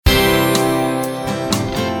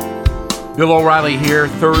Bill O'Reilly here,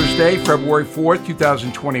 Thursday, February 4th,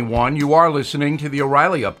 2021. You are listening to the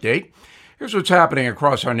O'Reilly Update. Here's what's happening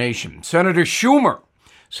across our nation. Senator Schumer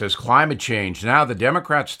says climate change now the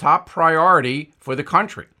Democrats' top priority for the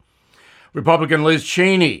country. Republican Liz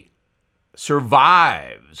Cheney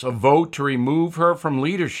survives a vote to remove her from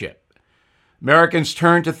leadership. Americans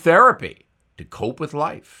turn to therapy to cope with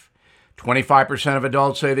life. 25% of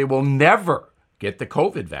adults say they will never get the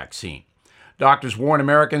COVID vaccine. Doctors warn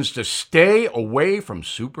Americans to stay away from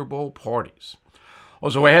Super Bowl parties.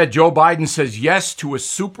 Also ahead, Joe Biden says yes to a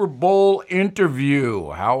Super Bowl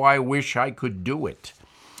interview. How I wish I could do it.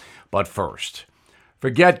 But first,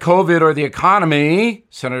 forget COVID or the economy.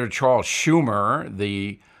 Senator Charles Schumer,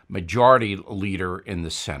 the majority leader in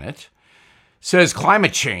the Senate, says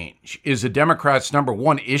climate change is the Democrats' number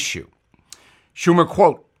one issue. Schumer,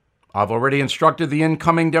 quote, I've already instructed the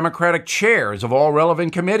incoming Democratic chairs of all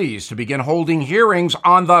relevant committees to begin holding hearings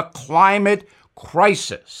on the climate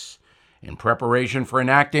crisis in preparation for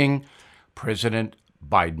enacting President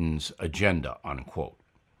Biden's agenda, unquote.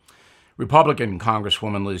 Republican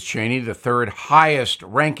Congresswoman Liz Cheney, the third highest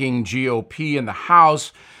ranking GOP in the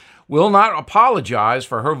House, will not apologize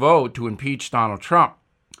for her vote to impeach Donald Trump.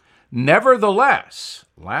 Nevertheless,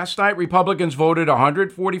 last night Republicans voted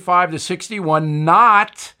 145 to 61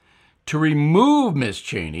 not to remove Ms.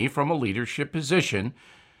 Cheney from a leadership position,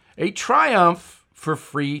 a triumph for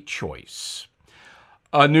free choice.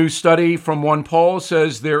 A new study from one poll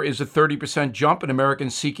says there is a 30% jump in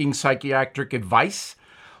Americans seeking psychiatric advice.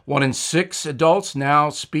 1 in 6 adults now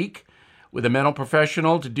speak with a mental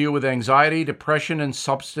professional to deal with anxiety, depression, and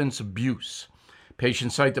substance abuse.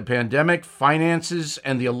 Patients cite the pandemic, finances,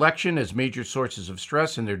 and the election as major sources of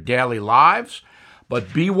stress in their daily lives.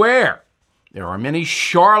 But beware. There are many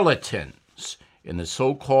charlatans in the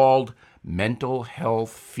so-called mental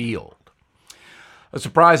health field. A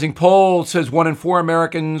surprising poll says 1 in 4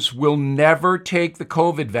 Americans will never take the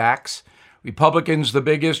COVID vax. Republicans, the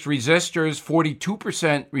biggest resistors,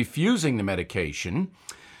 42% refusing the medication.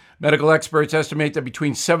 Medical experts estimate that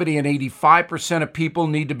between 70 and 85% of people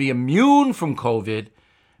need to be immune from COVID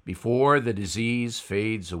before the disease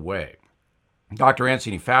fades away. Dr.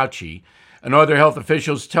 Anthony Fauci and other health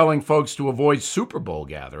officials telling folks to avoid Super Bowl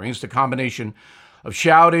gatherings. The combination of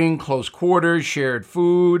shouting, close quarters, shared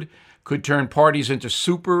food could turn parties into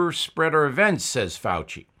super spreader events, says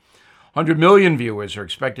Fauci. 100 million viewers are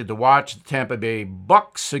expected to watch the Tampa Bay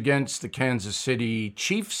Bucks against the Kansas City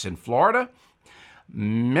Chiefs in Florida.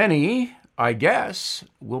 Many, I guess,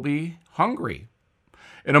 will be hungry.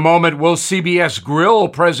 In a moment, will CBS grill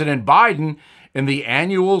President Biden in the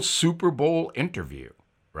annual Super Bowl interview?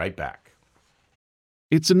 Right back.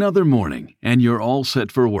 It's another morning, and you're all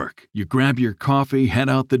set for work. You grab your coffee, head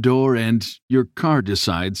out the door, and your car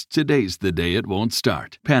decides today's the day it won't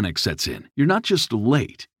start. Panic sets in. You're not just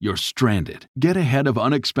late, you're stranded. Get ahead of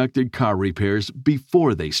unexpected car repairs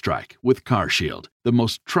before they strike with CarShield, the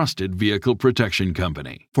most trusted vehicle protection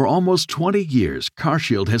company. For almost 20 years,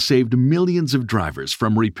 CarShield has saved millions of drivers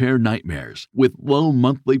from repair nightmares with low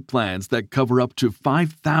monthly plans that cover up to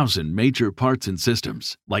 5,000 major parts and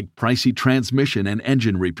systems, like pricey transmission and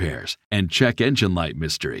engine repairs and check engine light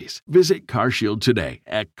mysteries. Visit CarShield today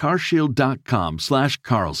at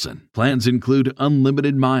carshield.com/Carlson. Plans include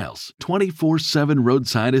unlimited miles, 24/7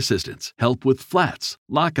 roadside assistance, help with flats,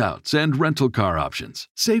 lockouts, and rental car options.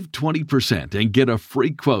 Save 20% and get a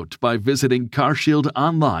free quote by visiting CarShield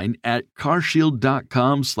online at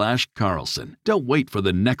carshield.com/Carlson. Don't wait for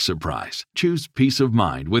the next surprise. Choose peace of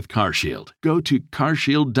mind with CarShield. Go to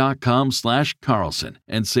carshield.com/Carlson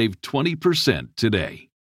and save 20% today.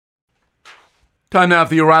 Time now for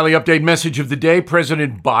the O'Reilly Update message of the day.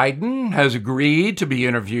 President Biden has agreed to be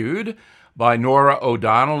interviewed by Norah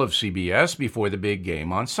O'Donnell of CBS before the big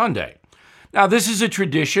game on Sunday. Now, this is a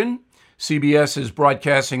tradition. CBS is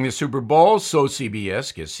broadcasting the Super Bowl, so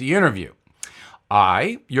CBS gets the interview.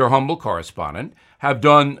 I, your humble correspondent, have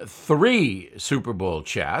done 3 Super Bowl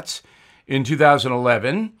chats. In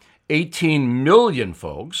 2011, 18 million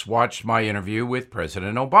folks watched my interview with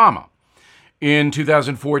President Obama. In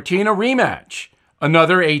 2014, a rematch,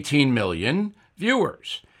 another 18 million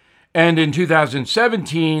viewers. And in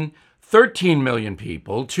 2017, 13 million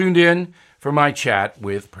people tuned in for my chat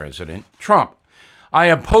with President Trump. I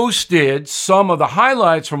have posted some of the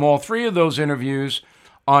highlights from all 3 of those interviews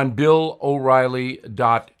on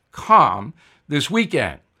BillO'Reilly.com this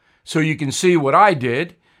weekend, so you can see what I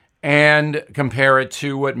did and compare it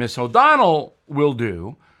to what Miss O'Donnell will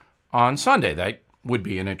do on Sunday. That would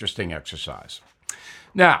be an interesting exercise.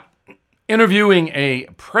 Now, interviewing a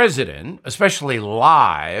president, especially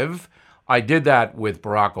live, I did that with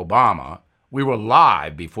Barack Obama, We were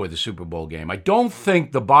live before the Super Bowl game. I don't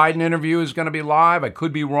think the Biden interview is going to be live. I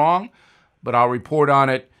could be wrong, but I'll report on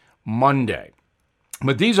it Monday.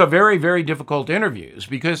 But these are very, very difficult interviews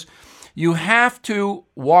because you have to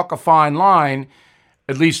walk a fine line,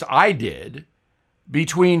 at least I did,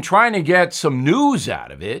 between trying to get some news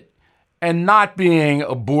out of it and not being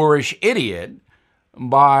a boorish idiot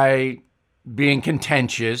by being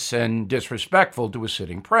contentious and disrespectful to a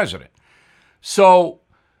sitting president. So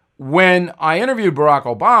when I interviewed Barack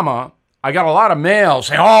Obama, I got a lot of mail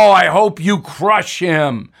saying, "Oh, I hope you crush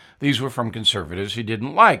him." These were from conservatives who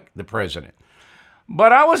didn't like the president.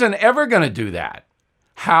 But I wasn't ever going to do that.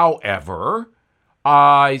 However,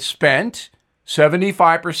 I spent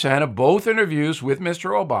 75% of both interviews with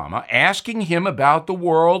Mr. Obama asking him about the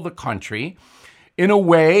world, the country, in a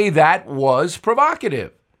way that was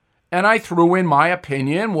provocative. And I threw in my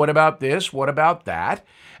opinion. What about this? What about that?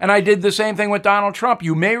 And I did the same thing with Donald Trump.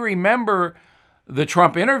 You may remember the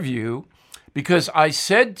Trump interview because I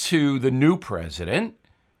said to the new president,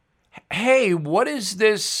 "Hey, what is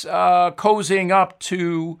this cozying up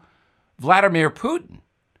to Vladimir Putin?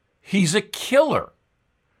 He's a killer."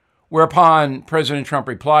 Whereupon President Trump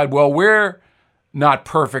replied, "Well, we're not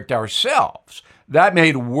perfect ourselves." That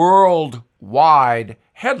made worldwide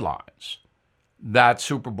headlines, that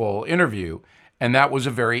Super Bowl interview, and that was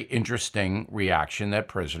a very interesting reaction that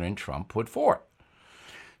President Trump put forth.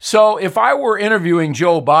 So if I were interviewing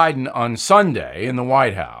Joe Biden on Sunday in the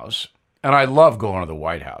White House, and I love going to the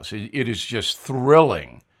White House, it is just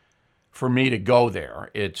thrilling for me to go there.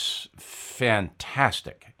 It's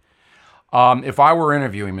fantastic. If I were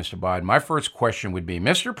interviewing Mr. Biden, my first question would be,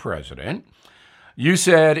 "Mr. President, you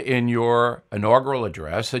said in your inaugural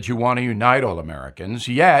address that you want to unite all Americans,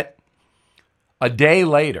 yet a day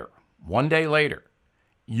later, one day later,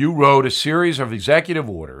 you wrote a series of executive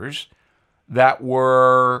orders that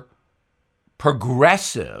were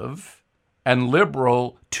progressive and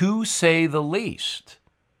liberal, to say the least.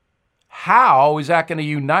 How is that going to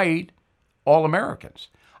unite all Americans?"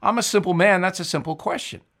 I'm a simple man. That's a simple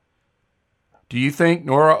question. Do you think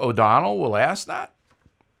Norah O'Donnell will ask that?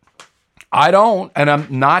 I don't, and I'm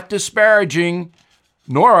not disparaging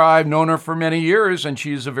Norah. I've known her for many years, and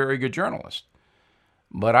she's a very good journalist.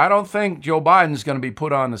 But I don't think Joe Biden's going to be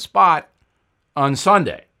put on the spot on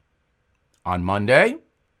Sunday. On Monday,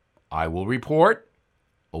 I will report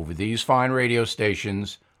over these fine radio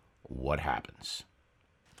stations what happens.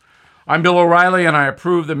 I'm Bill O'Reilly, and I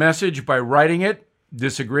approve the message by writing it.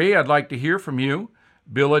 Disagree? I'd like to hear from you.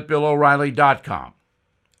 Bill@BillO'Reilly.com.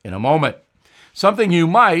 In a moment, something you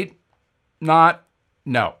might not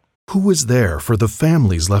know. Who is there for the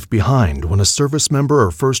families left behind when a service member or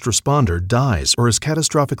first responder dies or is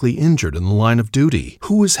catastrophically injured in the line of duty?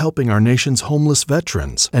 Who is helping our nation's homeless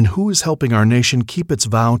veterans? And who is helping our nation keep its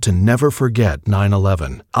vow to never forget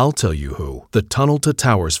 9/11? I'll tell you who. The Tunnel to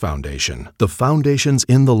Towers Foundation. The foundation's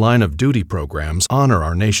In the Line of Duty programs honor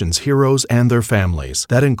our nation's heroes and their families.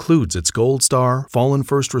 That includes its Gold Star, Fallen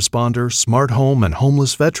First Responder, Smart Home, and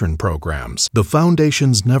Homeless Veteran programs. The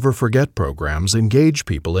foundation's Never Forget programs engage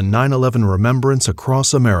people in 9/11 remembrance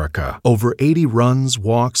across America. Over 80 runs,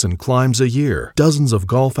 walks, and climbs a year, dozens of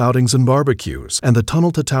golf outings and barbecues, and the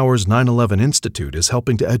Tunnel to Towers 9/11 Institute is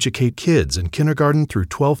helping to educate kids in kindergarten through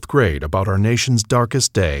 12th grade about our nation's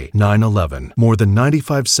darkest day, 9/11. More than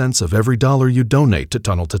 95 cents of every dollar you donate to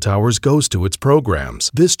Tunnel to Towers goes to its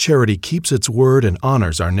programs. This charity keeps its word and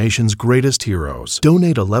honors our nation's greatest heroes.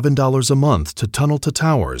 Donate $11 a month to Tunnel to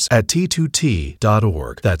Towers at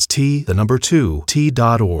T2T.org. That's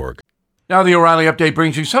T2T.org. Now, the O'Reilly Update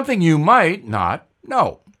brings you something you might not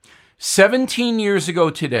know. 17 years ago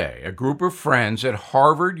today, a group of friends at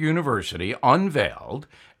Harvard University unveiled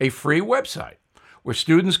a free website where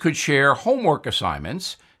students could share homework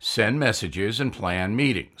assignments, send messages, and plan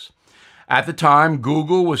meetings. At the time,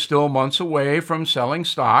 Google was still months away from selling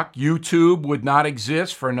stock. YouTube would not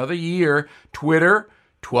exist for another year. Twitter,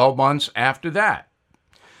 12 months after that.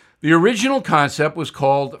 The original concept was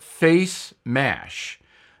called Face Mash.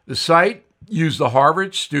 The site used the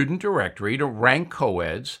Harvard Student Directory to rank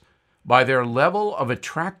co-eds by their level of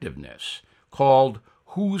attractiveness, called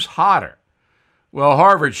Who's Hotter? Well,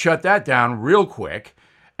 Harvard shut that down real quick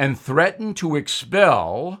and threatened to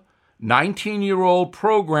expel 19-year-old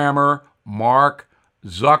programmer Mark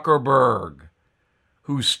Zuckerberg,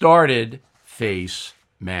 who started Face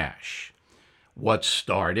Mash. What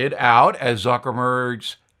started out as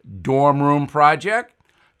Zuckerberg's dorm room project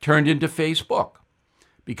turned into Facebook,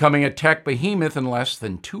 becoming a tech behemoth in less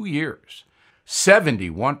than 2 years.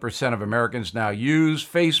 71% of Americans now use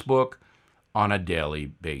Facebook on a daily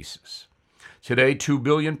basis. Today, 2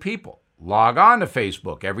 billion people log on to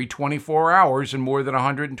Facebook every 24 hours in more than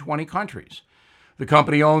 120 countries. The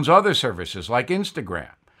company owns other services like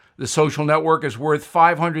Instagram. The social network is worth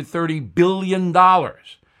 $530 billion.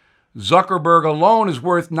 Zuckerberg alone is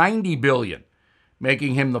worth $90 billion,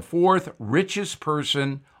 making him the fourth richest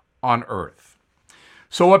person on Earth.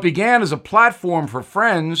 So what began as a platform for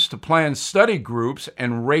friends to plan study groups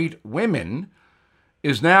and rate women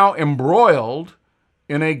is now embroiled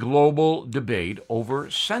in a global debate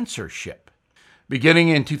over censorship. Beginning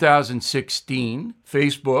in 2016,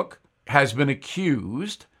 Facebook has been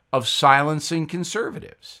accused of silencing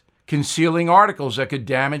conservatives, concealing articles that could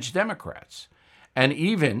damage Democrats, and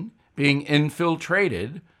even being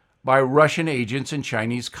infiltrated by Russian agents and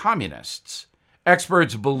Chinese communists.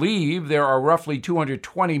 Experts believe there are roughly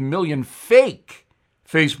 220 million fake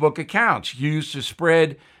Facebook accounts used to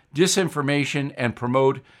spread disinformation and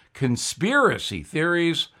promote conspiracy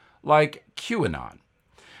theories like QAnon.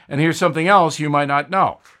 And here's something else you might not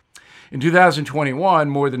know. In 2021,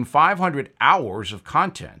 more than 500 hours of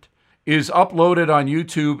content is uploaded on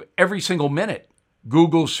YouTube every single minute.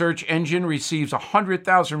 Google's search engine receives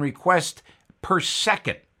 100,000 requests per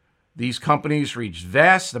second. These companies reach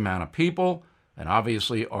vast amount of people and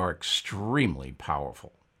obviously are extremely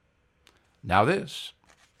powerful. Now this.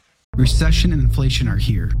 Recession and inflation are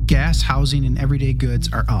here. Gas, housing, and everyday goods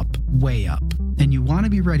are up, way up. And you want to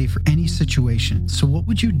be ready for any situation. So what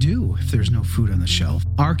would you do if there's no food on the shelf?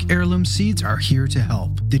 ARC Heirloom Seeds are here to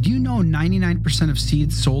help. Did you know 99% of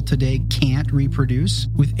seeds sold today can't reproduce?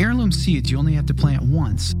 With Heirloom Seeds, you only have to plant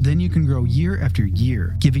once. Then you can grow year after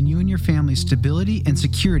year, giving you and your family stability and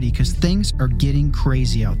security because things are getting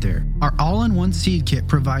crazy out there. Our all-in-one seed kit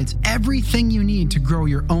provides everything you need to grow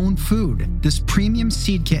your own food. This premium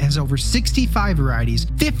seed kit has over 65 varieties,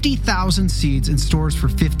 50,000 seeds, and stores for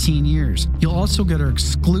 15 years. You'll also get our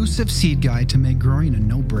exclusive seed guide to make growing a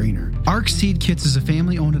no-brainer. ARC Seed Kits is a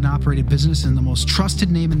family-owned and operated business and the most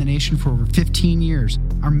trusted name in the nation for over 15 years.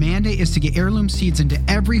 Our mandate is to get heirloom seeds into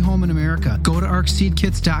every home in America. Go to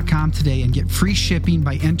arcseedkits.com today and get free shipping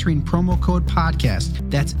by entering promo code podcast.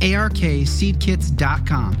 That's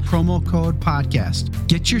ARKseedkits.com, promo code podcast.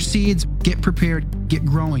 Get your seeds, get prepared, get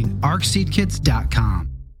growing.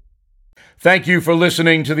 arcseedkits.com. Thank you for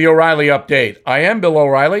listening to the O'Reilly Update. I am Bill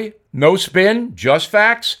O'Reilly. No spin, just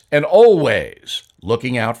facts, and always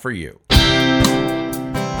looking out for you.